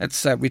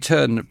Let's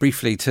return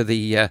briefly to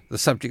the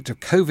subject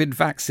of COVID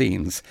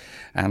vaccines.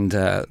 And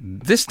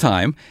this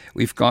time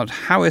we've got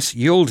Hawys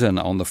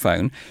Youlden on the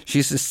phone.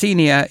 She's a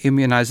senior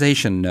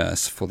immunisation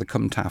nurse for the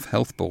Cwmtaf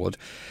Health Board.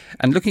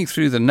 And looking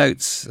through the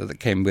notes that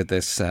came with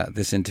this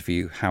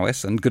interview,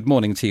 Hawys, and good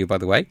morning to you, by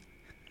the way.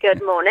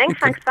 Good morning.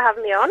 Thanks for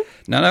having me on.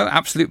 No,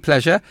 absolute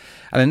pleasure.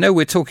 And I know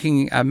we're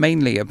talking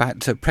mainly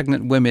about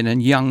pregnant women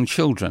and young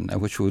children,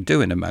 which we'll do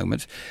in a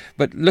moment.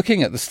 But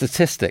looking at the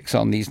statistics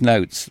on these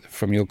notes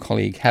from your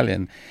colleague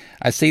Helen,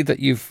 I see that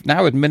you've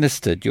now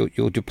administered,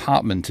 your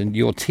department and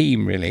your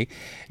team really,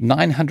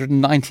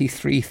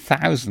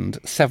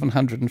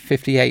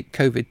 993,758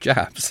 COVID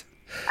jabs.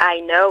 I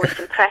know, it's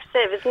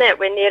impressive, isn't it?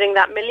 We're nearing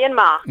that million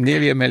mark.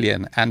 Nearly a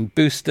million. And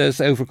boosters,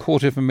 over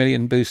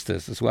 250,000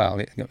 boosters as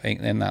well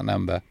in that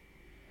number.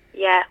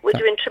 Yeah, we're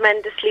doing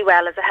tremendously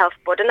well as a health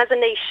board and as a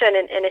nation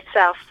in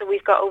itself. So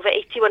we've got over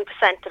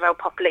 81% of our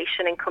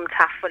population in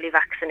Cwmtaf fully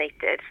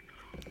vaccinated.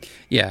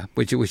 Yeah,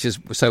 which is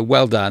so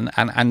well done.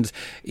 And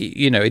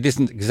you know, it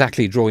isn't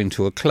exactly drawing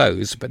to a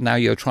close, but now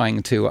you're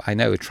trying to, I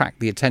know, attract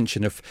the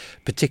attention of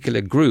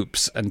particular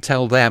groups and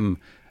tell them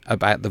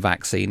about the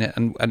vaccine,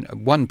 and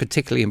one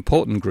particularly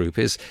important group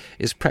is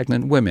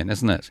pregnant women,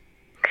 isn't it?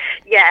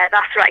 Yeah,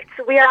 that's right.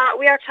 So we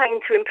are trying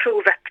to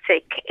improve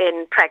uptake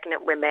in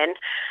pregnant women.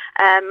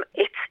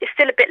 It's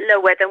still a bit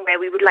lower than where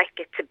we would like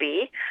it to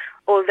be,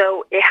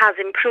 although it has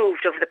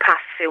improved over the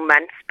past few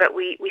months, but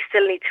we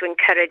still need to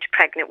encourage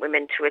pregnant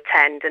women to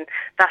attend, and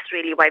that's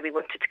really why we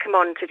wanted to come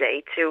on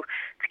today to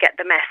get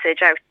the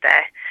message out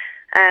there.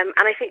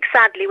 And I think,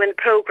 sadly, when the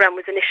programme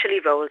was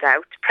initially rolled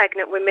out,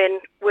 pregnant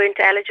women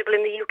weren't eligible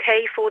in the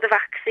UK for the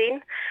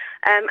vaccine.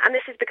 And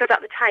this is because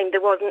at the time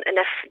there wasn't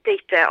enough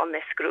data on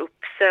this group.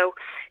 So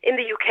in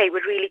the UK,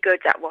 we're really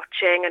good at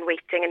watching and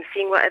waiting and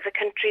seeing what other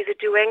countries are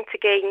doing to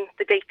gain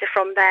the data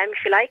from them,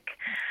 if you like.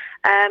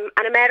 And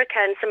America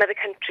and some other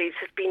countries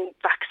have been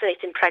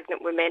vaccinating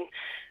pregnant women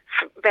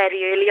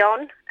very early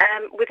on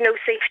with no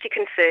safety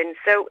concerns.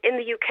 So in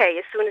the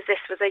UK, as soon as this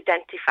was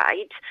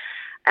identified,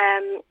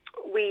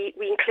 we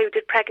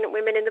included pregnant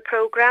women in the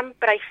programme,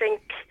 but I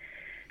think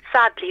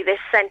sadly this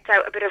sent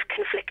out a bit of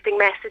conflicting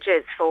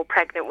messages for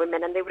pregnant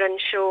women, and they were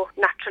unsure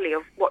naturally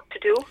of what to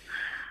do.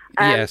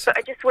 Yes. But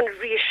I just want to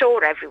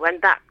reassure everyone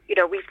that, you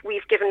know,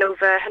 we've given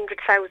over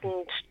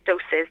 100,000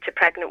 doses to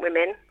pregnant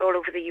women all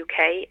over the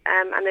UK,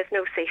 and there's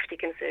no safety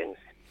concerns.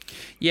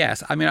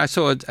 Yes, I mean, I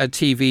saw a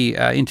TV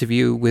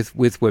interview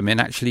with women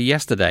actually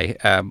yesterday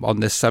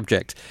on this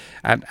subject,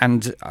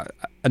 and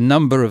a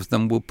number of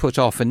them were put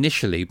off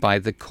initially by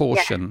the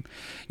caution. Yeah.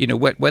 You know,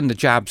 when the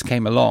jabs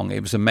came along,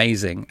 it was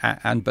amazing,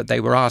 but they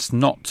were asked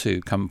not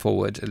to come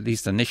forward, at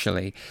least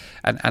initially,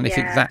 and I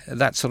think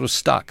that sort of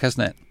stuck,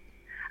 hasn't it?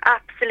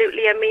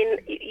 Absolutely. I mean,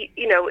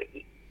 you know,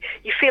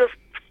 you feel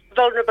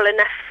vulnerable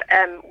enough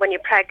when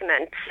you're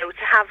pregnant, so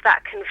to have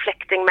that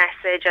conflicting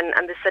message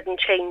and the sudden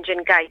change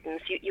in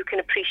guidance, you can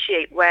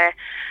appreciate where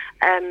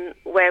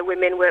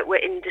women were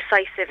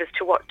indecisive as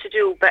to what to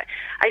do. But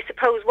I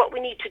suppose what we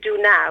need to do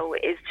now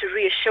is to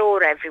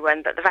reassure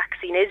everyone that the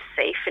vaccine is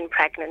safe in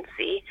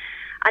pregnancy.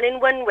 And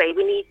in one way,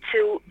 we need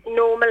to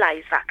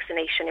normalise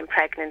vaccination in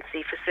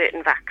pregnancy for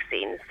certain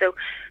vaccines. So,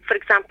 for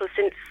example,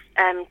 since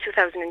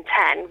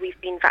 2010,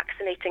 we've been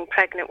vaccinating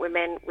pregnant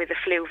women with a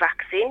flu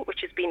vaccine, which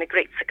has been a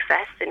great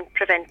success in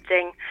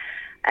preventing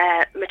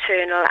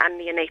maternal and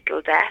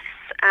neonatal deaths.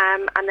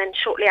 And then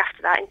shortly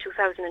after that, in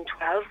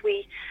 2012,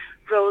 we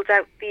rolled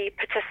out the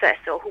pertussis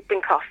or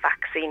whooping cough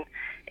vaccine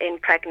in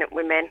pregnant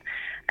women.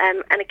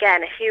 And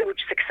again, a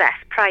huge success.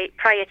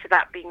 Prior to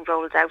that being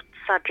rolled out,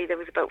 sadly, there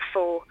was about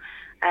 4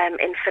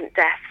 infant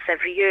deaths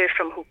every year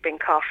from whooping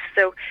cough.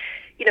 So,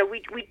 you know,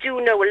 we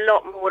do know a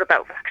lot more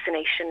about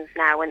vaccinations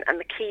now, and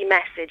the key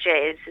message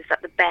is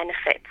that the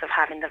benefits of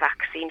having the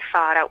vaccine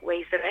far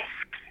outweighs the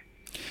risks.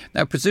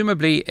 Now,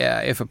 presumably,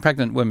 if a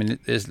pregnant woman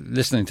is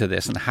listening to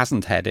this and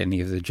hasn't had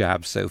any of the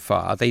jabs so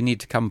far, they need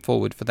to come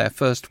forward for their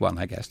first one,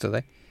 I guess, do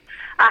they?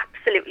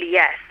 Absolutely,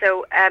 yes.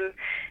 So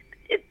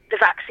the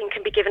vaccine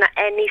can be given at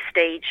any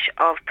stage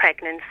of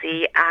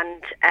pregnancy,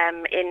 and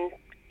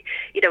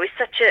it's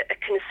such a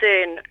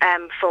concern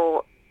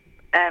for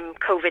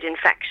COVID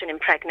infection in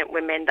pregnant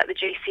women that the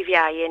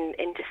JCVI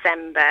in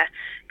December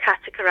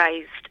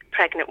categorised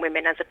pregnant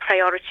women as a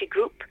priority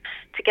group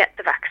to get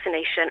the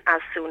vaccination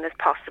as soon as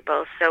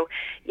possible. So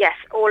yes,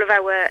 all of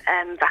our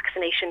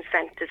vaccination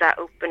centres are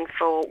open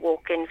for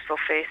walk-ins for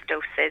first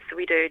doses. So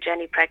we'd urge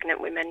any pregnant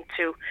women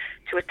to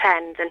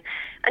attend. And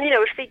you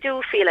know, if they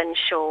do feel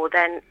unsure,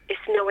 then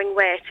it's knowing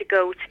where to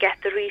go to get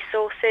the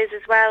resources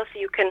as well. So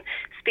you can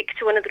speak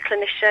to one of the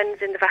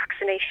clinicians in the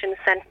vaccination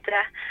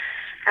centre.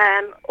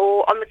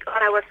 Or on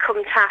our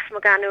Cwmtaf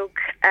Morgannwg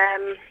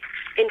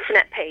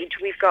internet page,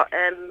 we've got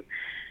a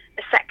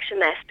section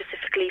there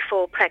specifically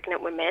for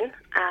pregnant women,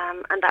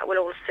 and that will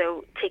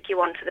also take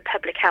you onto the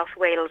Public Health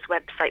Wales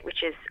website,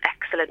 which is an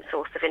excellent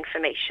source of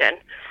information.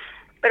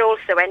 But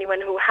also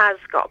anyone who has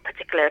got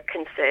particular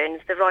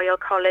concerns, the Royal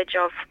College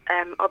of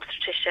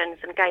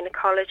Obstetricians and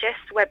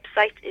Gynecologists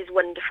website is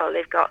wonderful.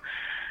 They've got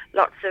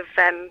lots of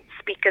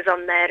speakers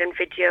on there and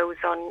videos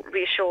on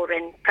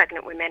reassuring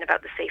pregnant women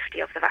about the safety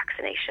of the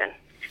vaccination.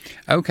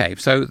 Okay,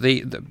 so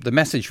the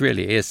message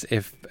really is,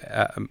 if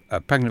a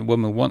pregnant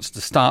woman wants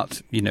to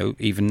start,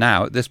 even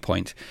now at this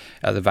point,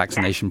 the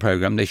vaccination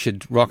program, they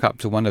should rock up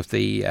to one of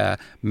the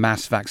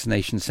mass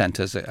vaccination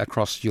centres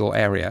across your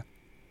area.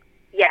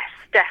 Yes,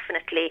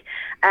 definitely.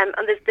 And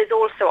there's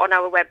also on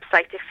our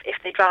website, if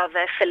they'd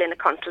rather fill in a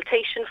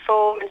consultation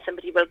form, and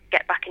somebody will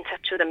get back in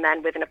touch with them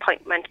then with an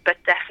appointment. But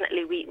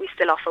definitely we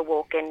still offer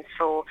walk-ins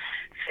for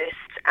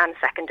first and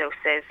second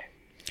doses.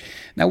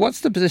 Now,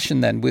 what's the position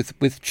then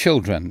with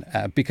children?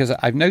 Because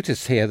I've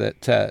noticed here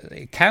that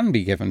it can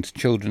be given to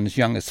children as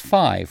young as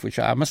 5, which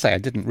I must say I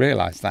didn't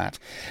realise that,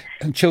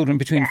 and children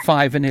between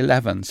 5 and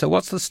 11. So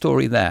what's the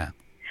story there?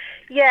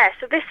 Yeah,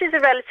 so this is a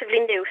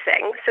relatively new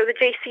thing. So the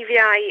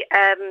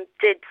JCVI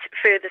did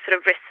further sort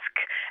of risk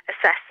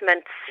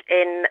assessments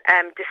in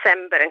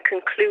December and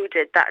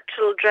concluded that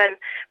children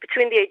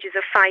between the ages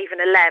of 5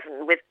 and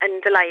 11 with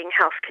underlying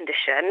health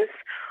conditions,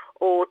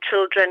 or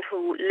children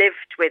who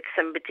lived with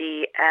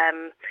somebody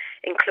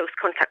in close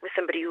contact with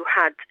somebody who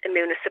had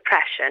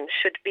immunosuppression,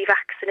 should be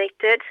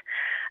vaccinated.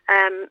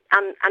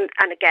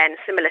 And again,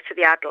 similar to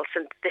the adults,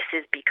 and this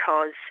is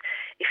because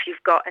if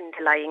you've got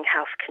underlying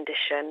health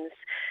conditions,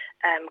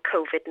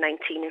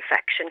 COVID-19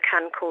 infection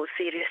can cause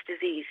serious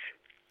disease.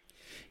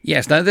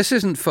 Yes, now this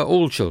isn't for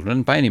all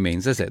children by any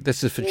means, is it?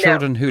 This is for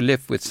children who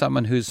live with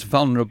someone who's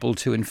vulnerable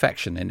to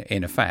infection,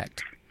 in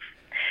effect.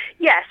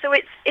 Yeah, so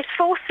it's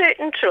for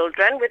certain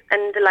children with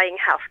underlying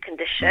health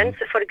conditions.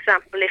 So, for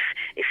example,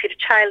 if you're a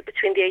child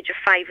between the age of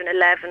 5 and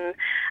 11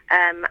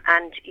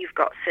 and you've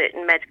got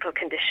certain medical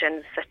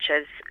conditions such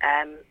as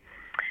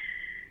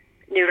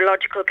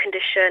neurological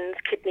conditions,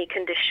 kidney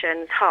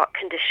conditions, heart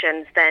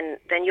conditions, then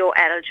you're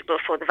eligible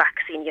for the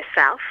vaccine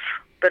yourself.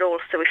 But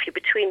also if you're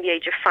between the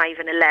age of 5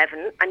 and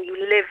 11 and you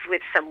live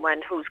with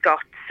someone who's got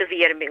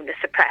severe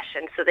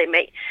immunosuppression, so they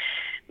may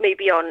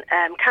be on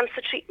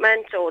cancer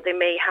treatment, or they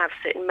may have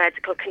certain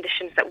medical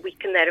conditions that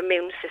weaken their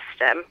immune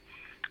system.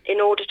 In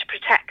order to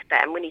protect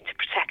them, we need to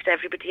protect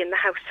everybody in the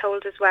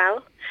household as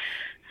well.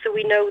 So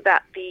we know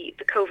that the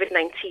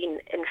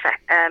COVID-19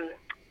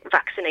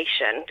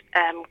 vaccination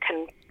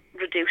can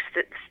reduce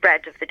the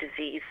spread of the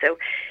disease. So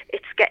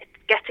it's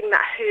getting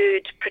that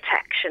herd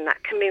protection,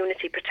 that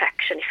community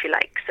protection, if you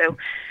like. So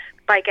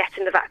by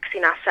getting the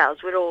vaccine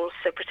ourselves, we're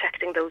also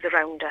protecting those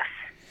around us.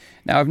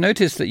 Now, I've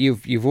noticed that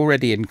you've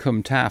already in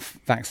Cwm Taf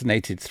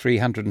vaccinated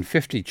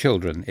 350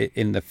 children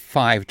in the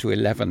 5 to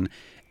 11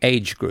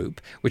 age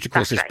group, which of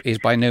course is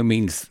by no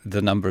means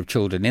the number of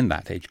children in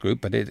that age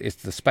group, but it's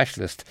the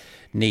specialist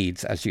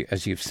needs,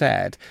 as you've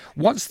said.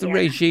 What's the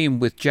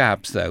regime with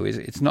jabs, though?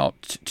 It's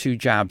not 2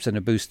 jabs and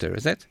a booster,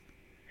 is it?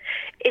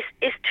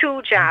 It's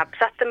 2 jabs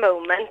at the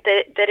moment.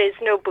 There is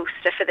no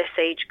booster for this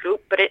age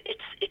group, but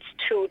it's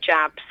 2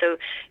 jabs. So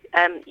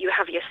you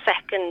have your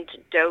second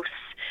dose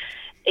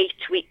 8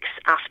 weeks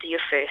after your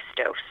first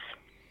dose.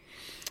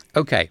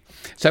 Okay,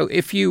 so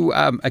if you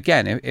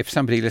again, if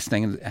somebody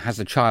listening has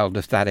a child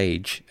of that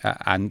age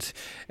and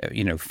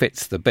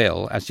fits the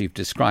bill as you've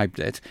described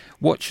it,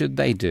 what should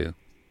they do?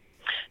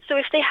 So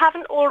if they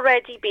haven't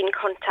already been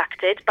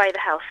contacted by the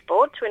Health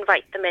Board to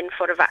invite them in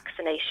for a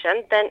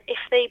vaccination, then if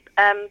they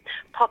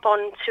pop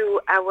on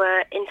to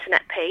our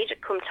internet page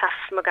at Cwm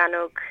Taf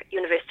Morgannwg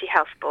University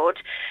Health Board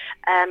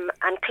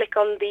and click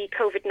on the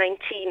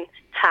COVID-19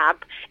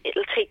 tab,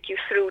 it'll take you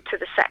through to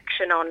the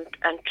section on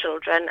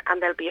children, and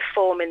there'll be a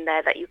form in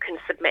there that you can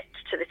submit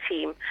to the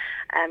team,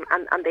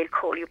 and they'll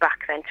call you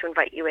back then to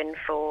invite you in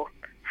for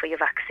your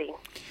vaccine.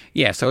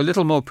 Yeah, so a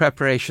little more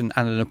preparation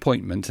and an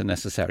appointment are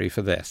necessary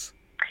for this.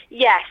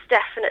 Yes,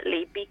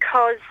 definitely,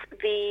 because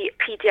the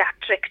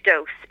paediatric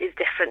dose is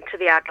different to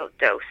the adult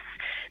dose.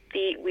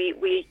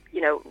 We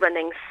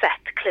running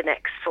set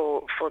clinics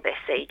for this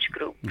age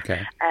group,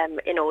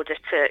 in order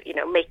to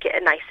make it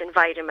a nice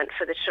environment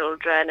for the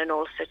children, and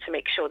also to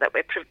make sure that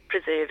we're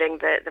preserving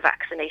the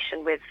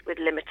vaccination with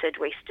limited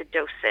wasted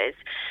doses.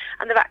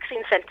 And the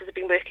vaccine centres have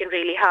been working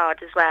really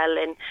hard as well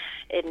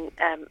in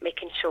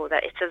making sure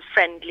that it's as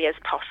friendly as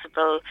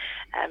possible.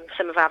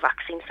 Some of our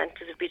vaccine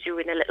centres have been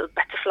doing a little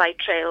butterfly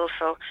trail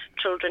for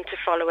children to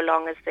follow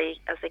along as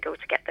they go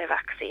to get their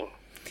vaccine.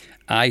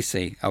 I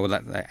see. Oh, well,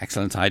 that's an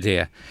excellent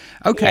idea.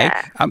 Okay.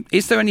 Yeah.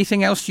 Is there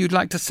anything else you'd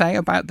like to say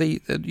about the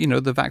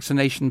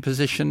vaccination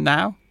position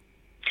now?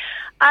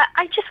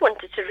 I just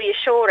wanted to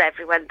reassure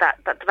everyone that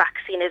the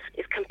vaccine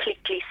is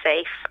completely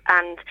safe,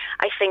 and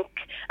I think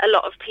a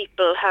lot of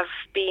people have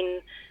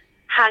been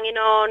hanging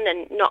on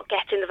and not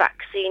getting the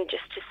vaccine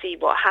just to see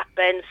what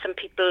happens. Some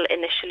people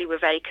initially were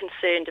very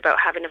concerned about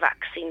having a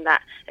vaccine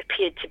that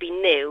appeared to be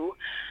new.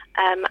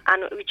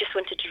 And we just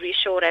wanted to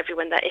reassure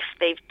everyone that if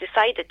they've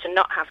decided to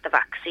not have the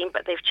vaccine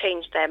but they've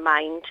changed their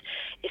mind,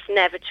 it's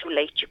never too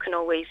late. You can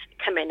always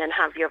come in and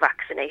have your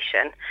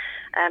vaccination.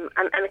 And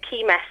the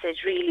key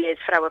message really is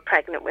for our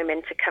pregnant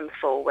women to come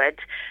forward.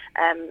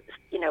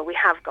 We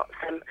have got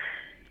some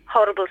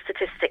horrible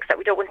statistics that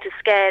we don't want to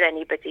scare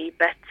anybody,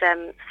 but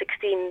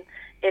 16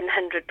 in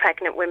 100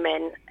 pregnant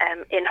women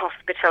in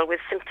hospital with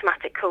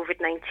symptomatic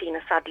COVID-19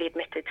 are sadly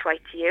admitted to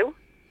ITU.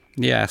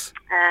 Yes.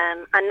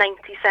 And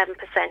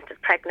 97%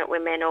 of pregnant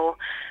women or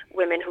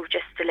women who've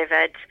just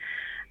delivered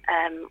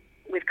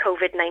with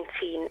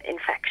COVID-19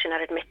 infection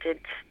are admitted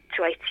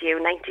to ITU.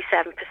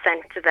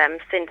 97% of them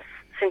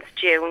since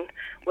June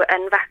were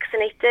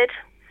unvaccinated.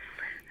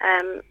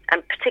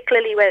 And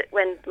particularly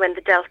when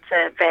the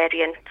Delta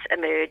variant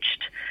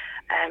emerged,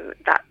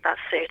 that's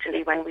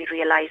certainly when we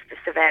realised the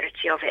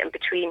severity of it. And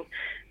between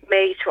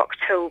May to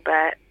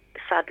October,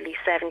 sadly,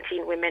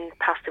 17 women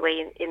passed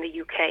away in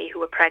the UK who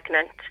were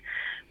pregnant,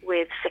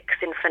 with 6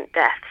 infant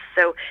deaths.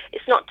 So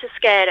it's not to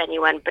scare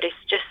anyone, but it's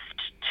just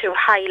to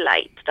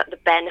highlight that the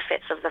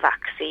benefits of the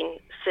vaccine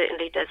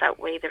certainly does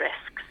outweigh the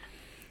risks.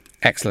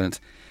 Excellent.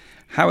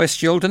 Hawes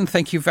Youlden,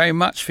 thank you very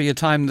much for your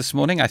time this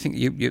morning. I think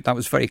that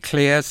was very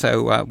clear.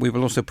 So we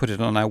will also put it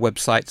on our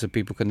website so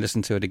people can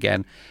listen to it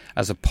again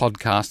as a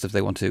podcast if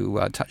they want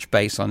to touch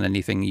base on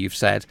anything you've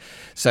said.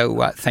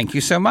 So thank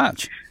you so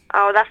much.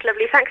 Oh, that's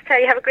lovely. Thanks,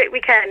 Terry. Have a great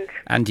weekend.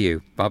 And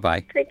you.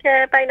 Bye-bye. Take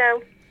care. Bye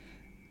now.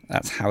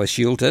 That's Hawes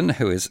Youlden,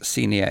 who is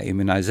Senior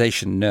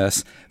Immunisation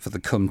Nurse for the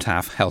Cwm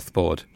Taf Health Board.